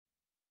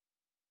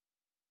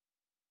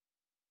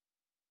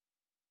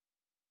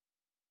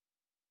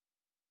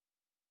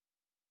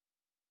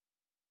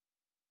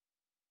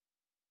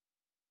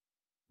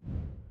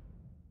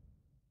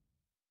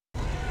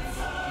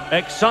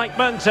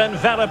Excitement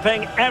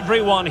enveloping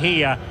everyone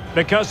here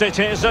because it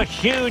is a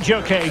huge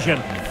occasion.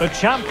 The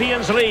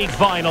Champions League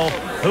final.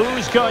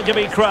 Who's going to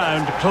be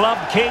crowned Club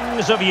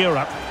Kings of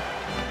Europe?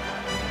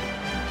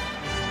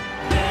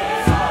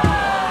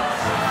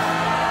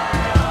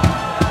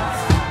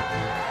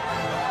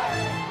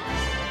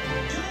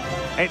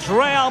 It's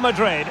Real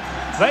Madrid.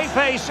 They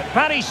face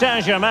Paris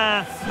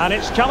Saint-Germain, and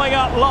it's coming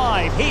up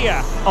live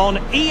here on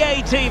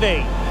EA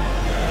TV.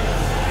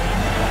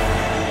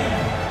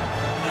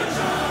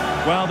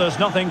 Well, there's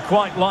nothing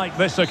quite like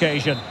this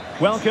occasion.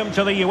 Welcome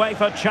to the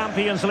UEFA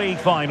Champions League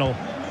final.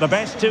 The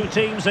best two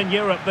teams in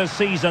Europe this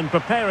season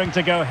preparing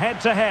to go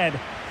head-to-head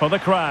for the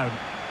crown.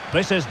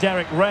 This is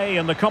Derek Ray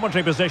in the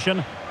commentary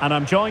position, and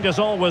I'm joined as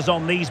always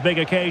on these big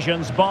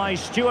occasions by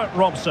Stuart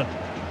Robson.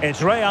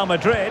 It's Real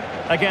Madrid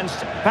against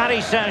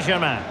Paris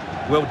Saint-Germain.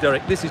 Well,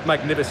 Derek, this is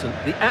magnificent.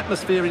 The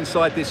atmosphere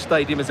inside this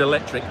stadium is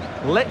electric.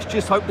 Let's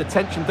just hope the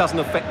tension doesn't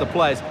affect the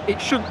players.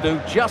 It shouldn't do.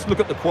 Just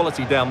look at the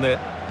quality down there.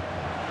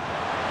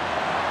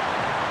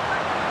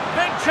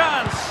 Big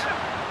chance!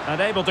 And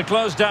able to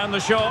close down the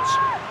shot.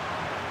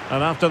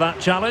 And after that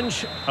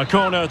challenge, a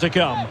corner to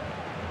come.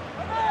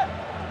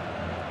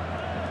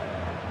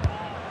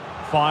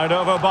 Fired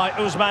over by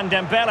Ousmane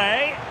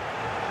Dembele.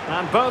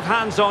 And both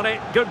hands on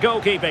it. Good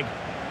goalkeeping.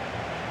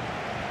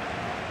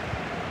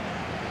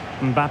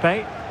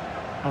 Mbappe,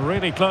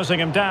 really closing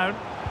him down.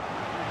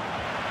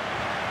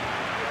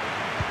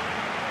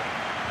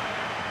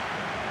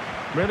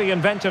 Really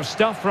inventive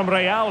stuff from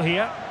Real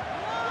here.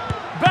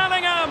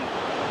 Bellingham!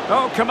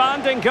 Oh,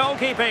 commanding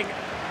goalkeeping.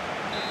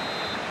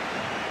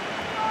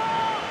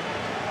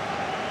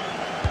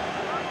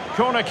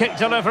 Corner kick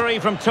delivery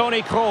from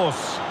Toni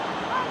Kroos.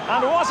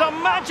 And what a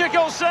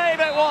magical save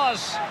it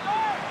was!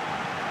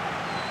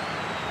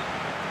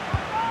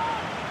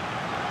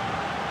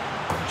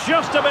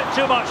 Just a bit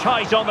too much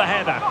height on the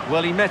header.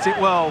 Well, he met it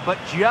well, but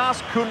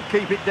just couldn't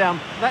keep it down.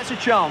 That's a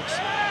chance.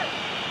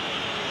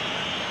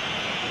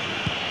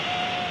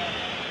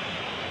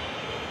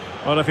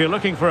 Well, if you're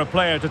looking for a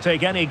player to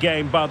take any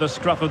game by the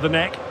scruff of the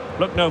neck,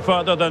 look no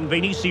further than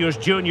Vinicius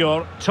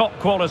Junior, top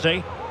quality.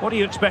 What are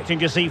you expecting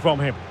to see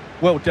from him?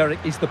 Well, Derek,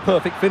 he's the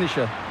perfect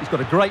finisher. He's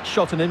got a great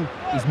shot on him,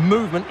 his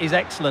movement is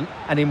excellent,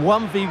 and in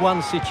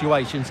 1v1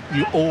 situations,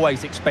 you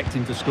always expect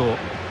him to score.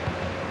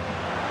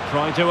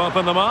 Trying to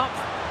open them up.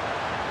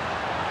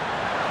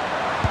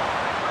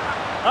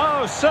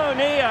 Oh, so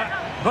near,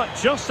 but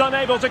just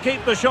unable to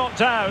keep the shot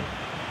down.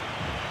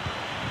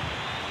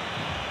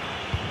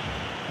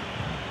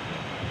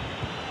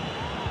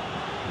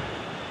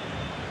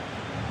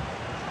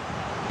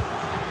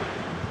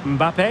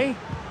 Mbappe.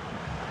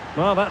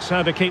 Well, that's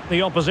how to keep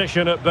the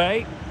opposition at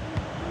bay.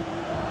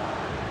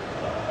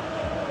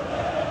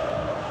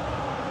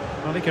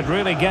 Well, he could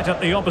really get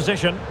at the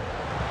opposition.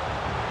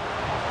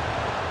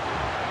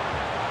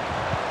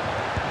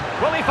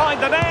 Will he find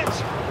the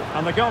net?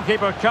 And the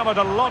goalkeeper covered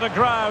a lot of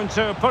ground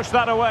to push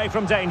that away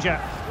from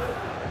danger.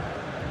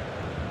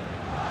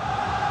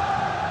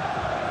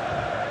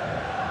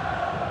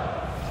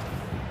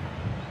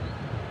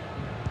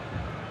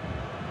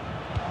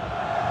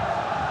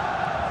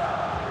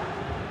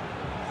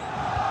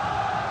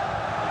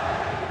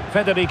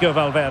 Federico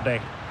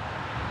Valverde.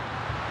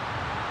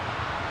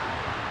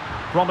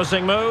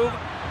 Promising move.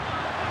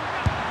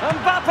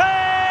 Mbappe!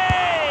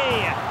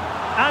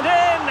 And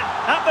in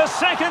at the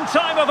second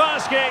time of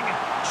asking.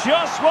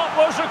 Just what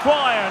was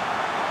required.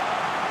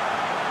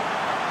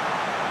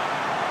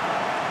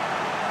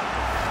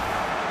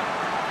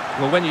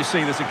 Well, when you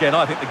see this again,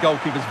 I think the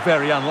goalkeeper's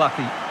very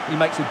unlucky. He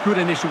makes a good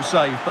initial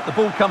save, but the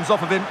ball comes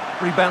off of him,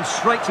 rebounds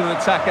straight to an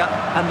attacker,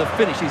 and the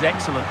finish is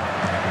excellent.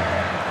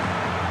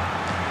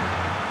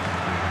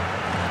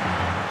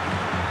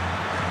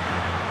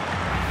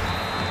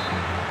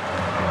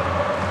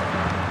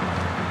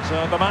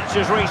 So the match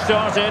has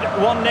restarted,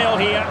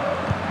 1-0 here.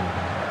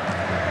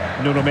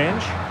 Nuno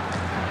Mendes.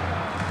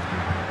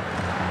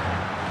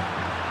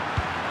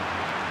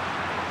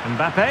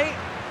 Mbappe.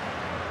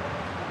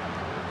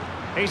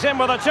 He's in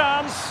with a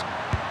chance.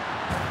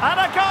 And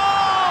a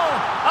goal!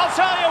 I'll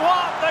tell you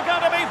what, they're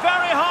going to be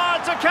very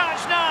hard to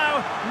catch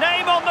now.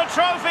 Name on the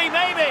trophy,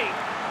 maybe.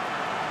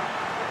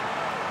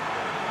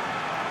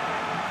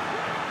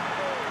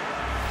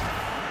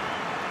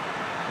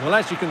 Well,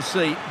 as you can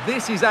see,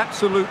 this is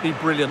absolutely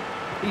brilliant.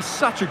 He's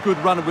such a good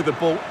runner with the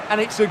ball, and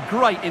it's a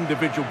great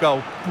individual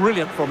goal.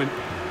 Brilliant from him.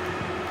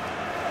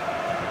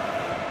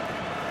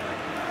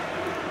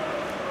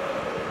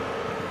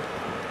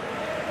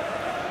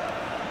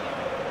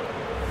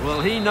 Well,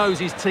 he knows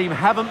his team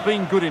haven't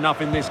been good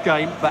enough in this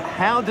game, but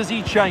how does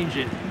he change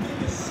it?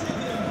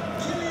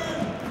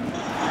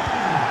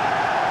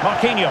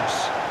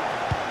 Marquinhos.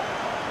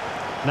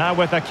 Now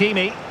with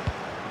Hakimi.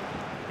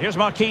 Here's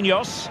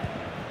Marquinhos.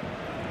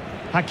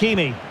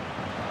 Hakimi.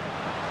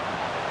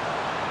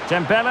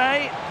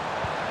 Dembele.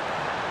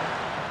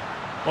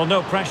 Well,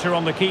 no pressure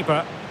on the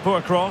keeper.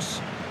 Poor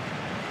cross.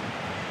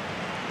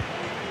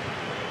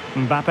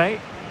 Mbappe.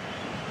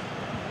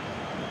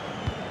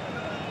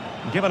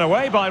 Given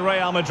away by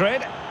Real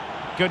Madrid.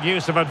 Good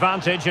use of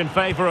advantage in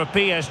favour of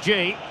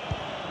PSG.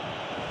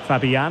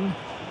 Fabian.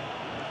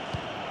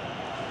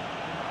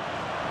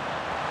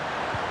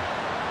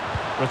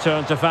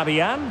 Return to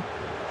Fabian.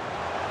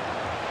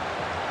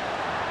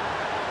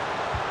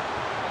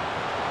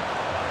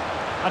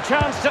 A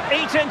chance to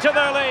eat into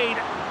their lead.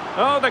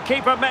 Oh, the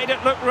keeper made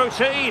it look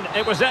routine.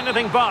 It was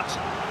anything but.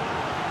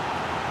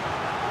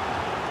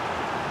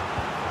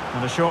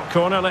 And a short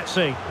corner, let's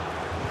see.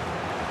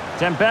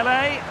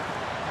 Dembele.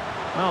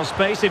 Well,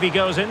 space if he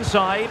goes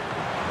inside.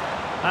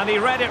 And he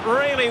read it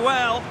really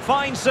well.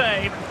 Fine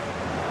save.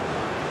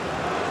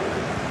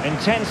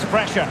 Intense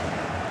pressure.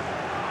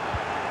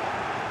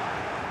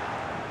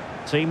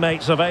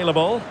 Teammates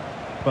available,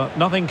 but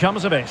nothing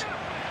comes of it.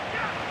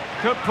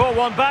 Could pull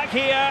one back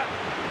here.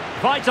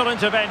 Vital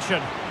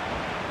intervention.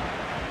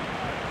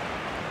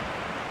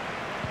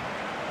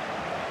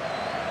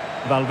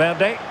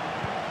 Valverde.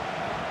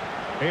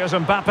 Here's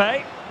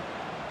Mbappe.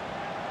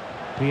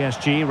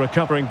 PSG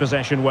recovering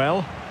possession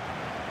well.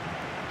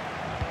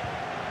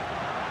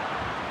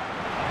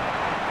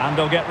 And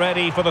they'll get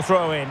ready for the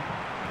throw-in.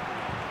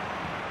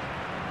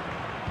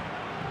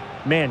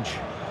 Minge.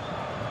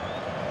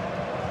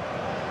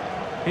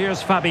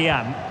 Here's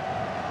Fabian.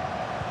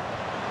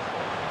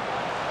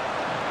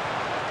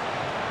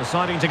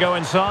 Deciding to go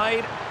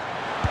inside.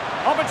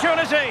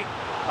 Opportunity!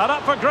 And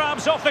up for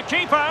grabs off the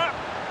keeper.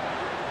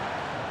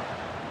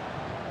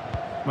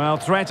 Well,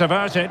 threat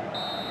averted.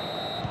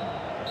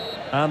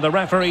 And the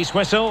referee's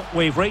whistle.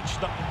 We've reached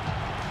the...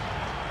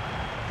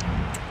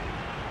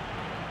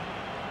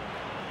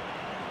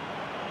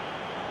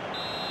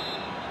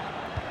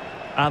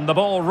 And the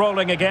ball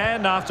rolling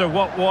again after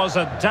what was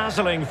a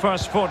dazzling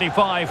first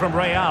 45 from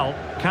Real.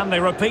 Can they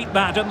repeat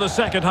that in the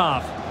second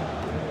half?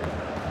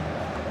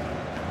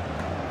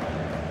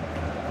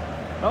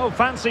 Oh,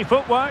 fancy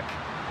footwork.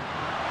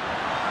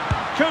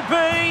 Could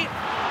be.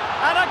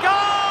 And a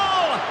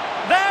goal!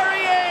 There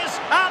he is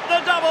at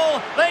the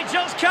double. They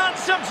just can't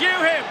subdue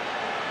him.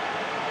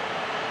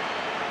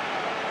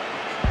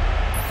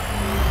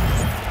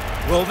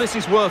 Well, this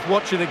is worth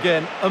watching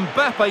again.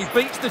 Mbappe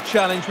beats the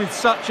challenge with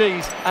such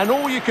ease, and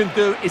all you can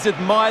do is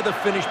admire the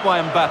finish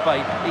by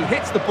Mbappe. He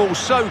hits the ball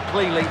so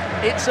cleanly,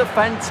 it's a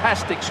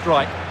fantastic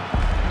strike.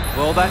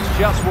 Well, that's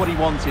just what he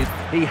wanted.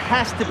 He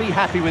has to be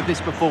happy with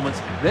this performance.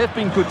 They've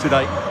been good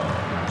today.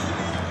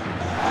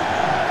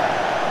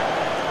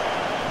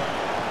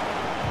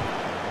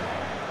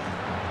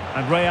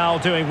 And Real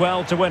doing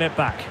well to win it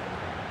back.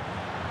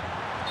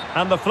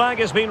 And the flag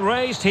has been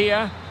raised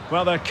here.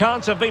 Well, there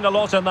can't have been a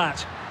lot in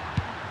that.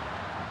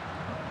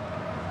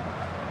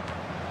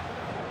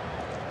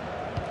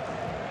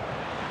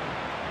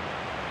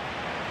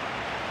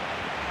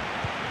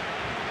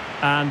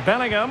 And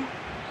Bellingham,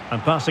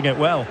 and passing it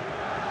well.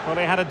 Well,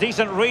 they had a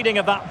decent reading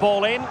of that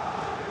ball in.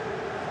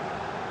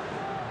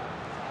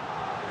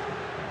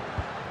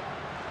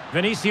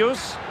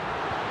 Vinicius.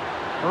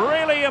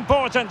 Really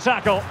important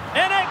tackle.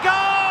 In it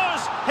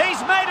goes! He's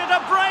made it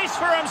a brace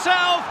for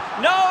himself.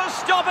 No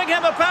stopping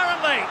him,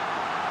 apparently.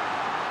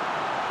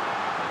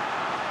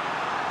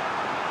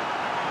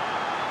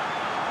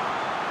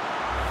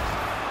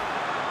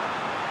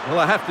 Well,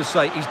 I have to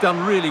say, he's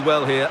done really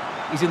well here.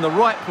 He's in the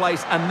right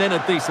place and then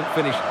a decent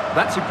finish.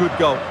 That's a good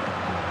goal.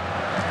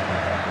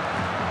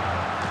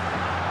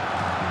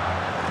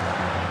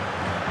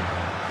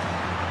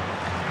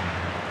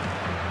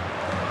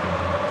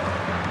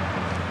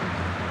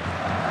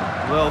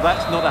 Well,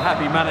 that's not a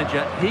happy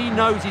manager. He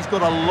knows he's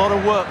got a lot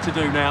of work to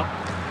do now.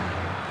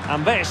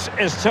 And this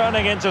is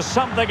turning into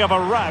something of a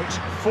rout.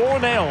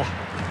 4-0.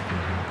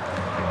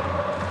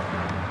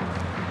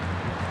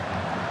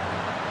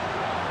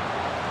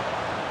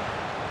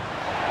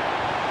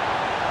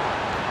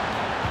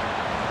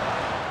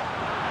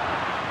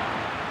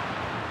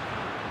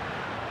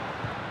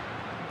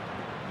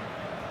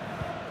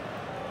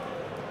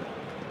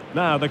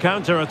 Now the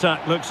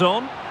counter-attack looks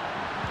on.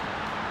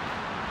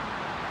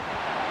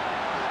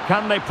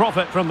 Can they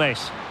profit from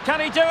this? Can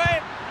he do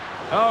it?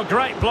 Oh,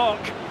 great block.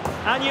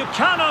 And you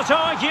cannot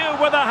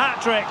argue with a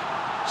hat-trick.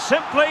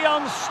 Simply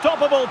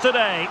unstoppable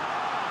today.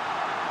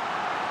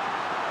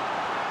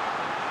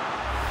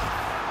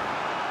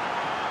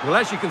 Well,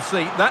 as you can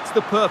see, that's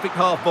the perfect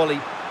half volley.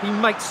 He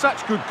makes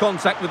such good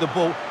contact with the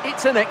ball.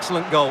 It's an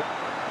excellent goal.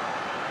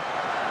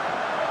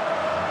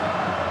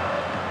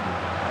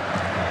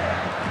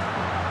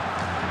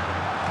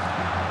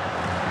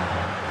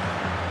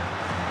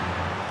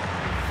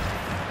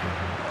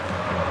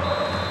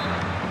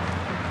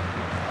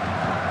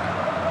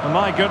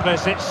 My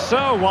goodness, it's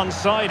so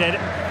one-sided.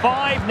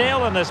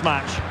 5-0 in this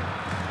match.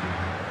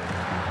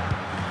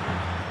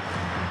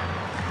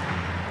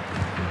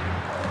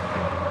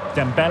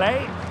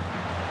 Dembele.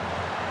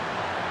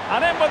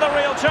 And in with a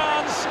real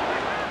chance.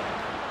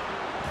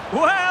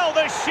 Well,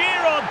 the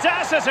sheer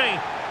audacity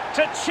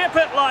to chip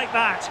it like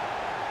that.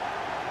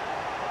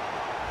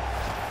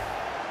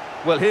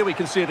 Well, here we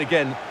can see it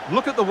again.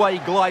 Look at the way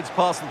he glides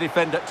past the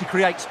defender to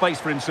create space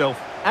for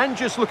himself. And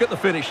just look at the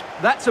finish.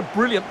 That's a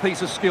brilliant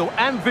piece of skill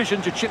and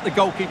vision to chip the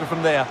goalkeeper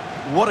from there.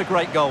 What a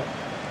great goal.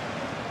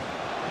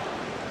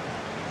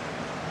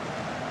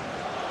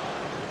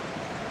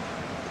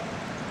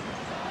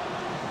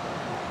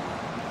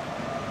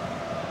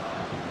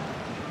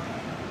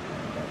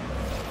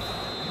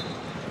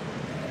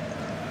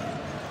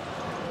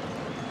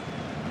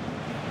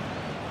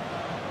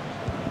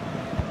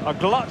 A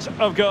glut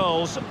of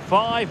goals.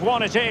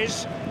 5-1 it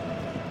is.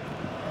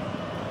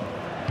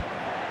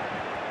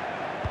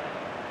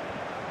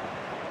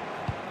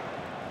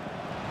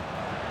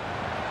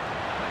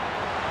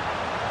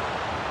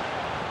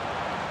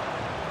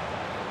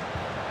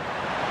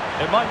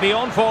 It might be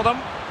on for them.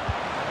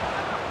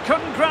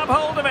 Couldn't grab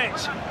hold of it.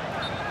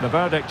 The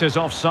verdict is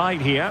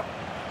offside here.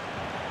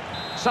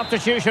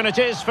 Substitution it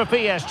is for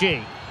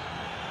PSG.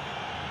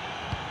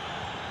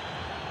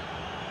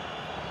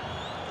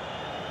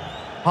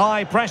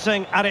 High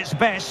pressing at its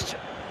best.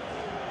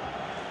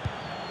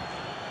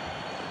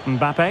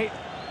 Mbappe.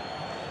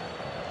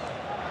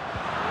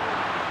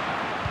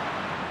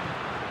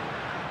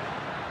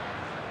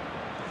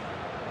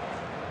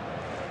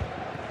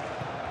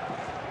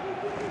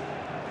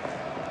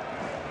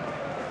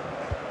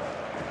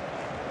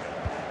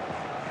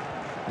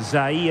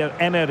 Zaire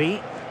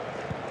Emery.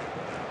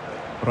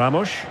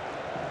 Ramos.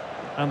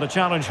 And the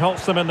challenge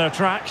halts them in their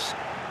tracks.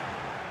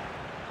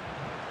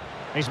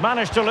 He's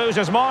managed to lose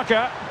his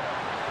marker.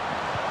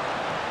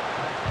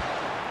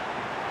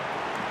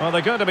 Well,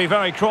 they're going to be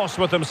very cross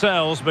with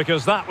themselves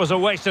because that was a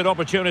wasted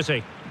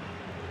opportunity.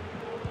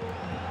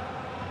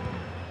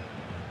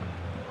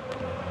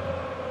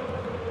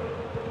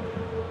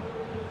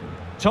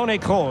 Toni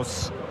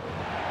Kroos.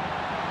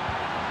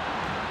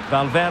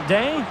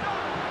 Valverde.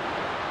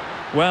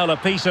 Well, a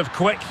piece of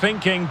quick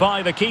thinking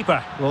by the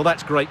keeper. Well,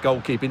 that's great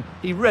goalkeeping.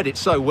 He read it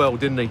so well,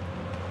 didn't he?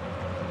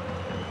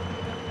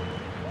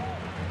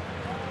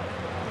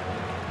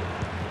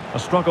 A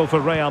struggle for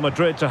Real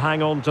Madrid to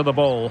hang on to the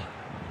ball.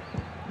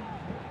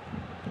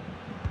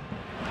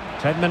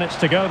 10 minutes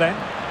to go then.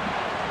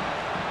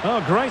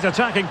 Oh, great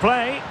attacking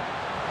play.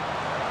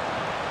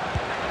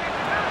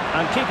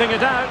 And keeping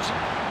it out.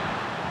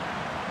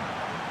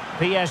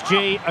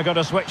 PSG are going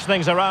to switch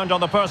things around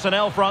on the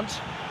personnel front.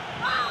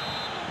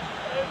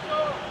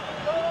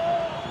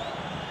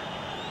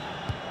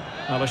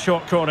 Well, a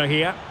short corner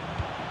here.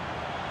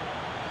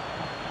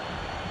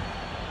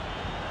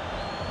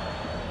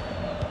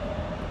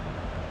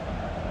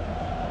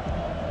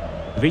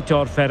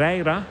 Vitor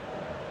Ferreira.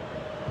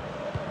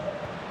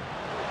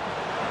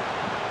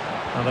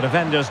 And the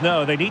defenders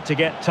know they need to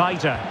get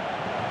tighter.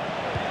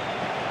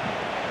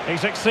 He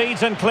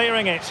succeeds in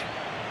clearing it.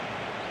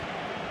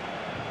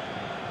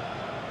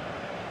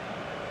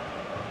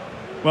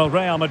 Well,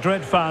 Real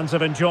Madrid fans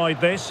have enjoyed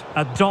this.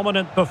 A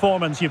dominant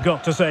performance, you've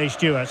got to say,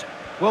 Stuart.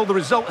 Well, the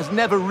result has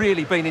never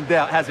really been in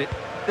doubt, has it?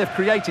 They've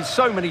created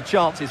so many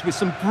chances with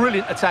some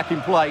brilliant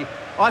attacking play.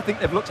 I think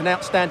they've looked an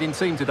outstanding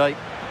team today.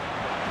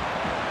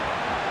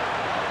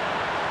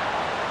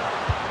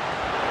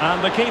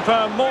 And the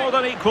keeper more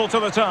than equal to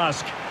the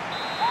task.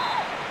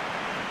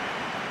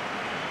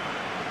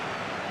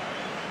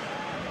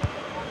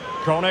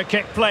 Corner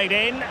kick played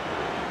in.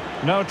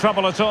 No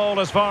trouble at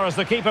all as far as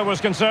the keeper was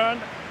concerned.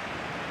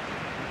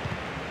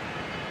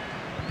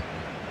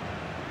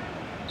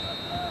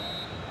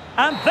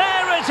 And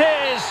there it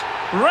is!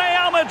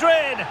 Real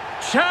Madrid,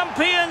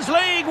 Champions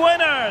League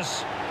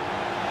winners!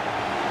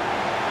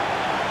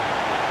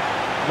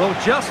 Well,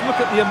 just look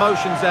at the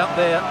emotions out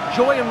there.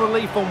 Joy and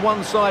relief on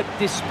one side,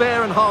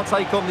 despair and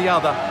heartache on the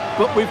other.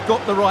 But we've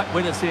got the right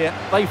winners here.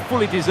 They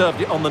fully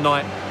deserved it on the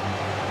night.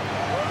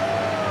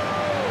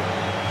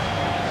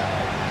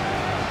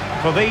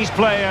 For these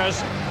players,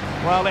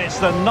 well, it's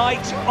the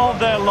night of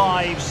their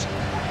lives.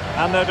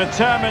 And they're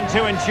determined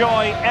to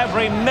enjoy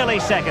every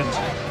millisecond.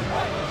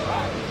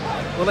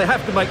 Well, they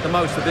have to make the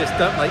most of this,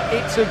 don't they?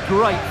 It's a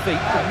great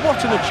feat.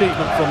 What an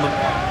achievement from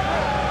them.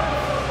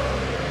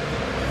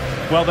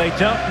 Well, they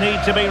don't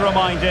need to be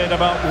reminded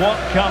about what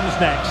comes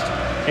next.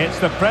 It's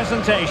the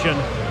presentation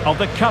of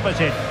the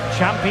coveted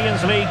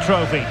Champions League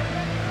trophy.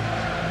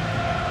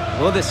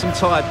 Well, there's some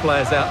tired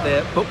players out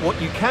there, but what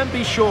you can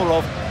be sure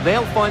of,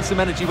 they'll find some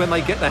energy when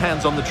they get their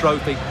hands on the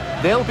trophy.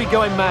 They'll be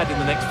going mad in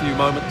the next few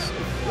moments.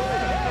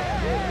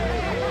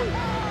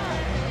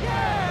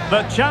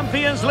 The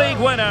Champions League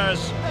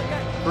winners,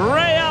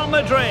 Real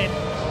Madrid.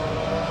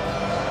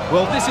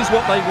 Well, this is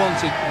what they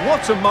wanted.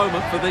 What a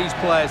moment for these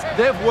players.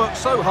 They've worked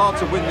so hard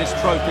to win this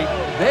trophy.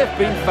 They've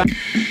been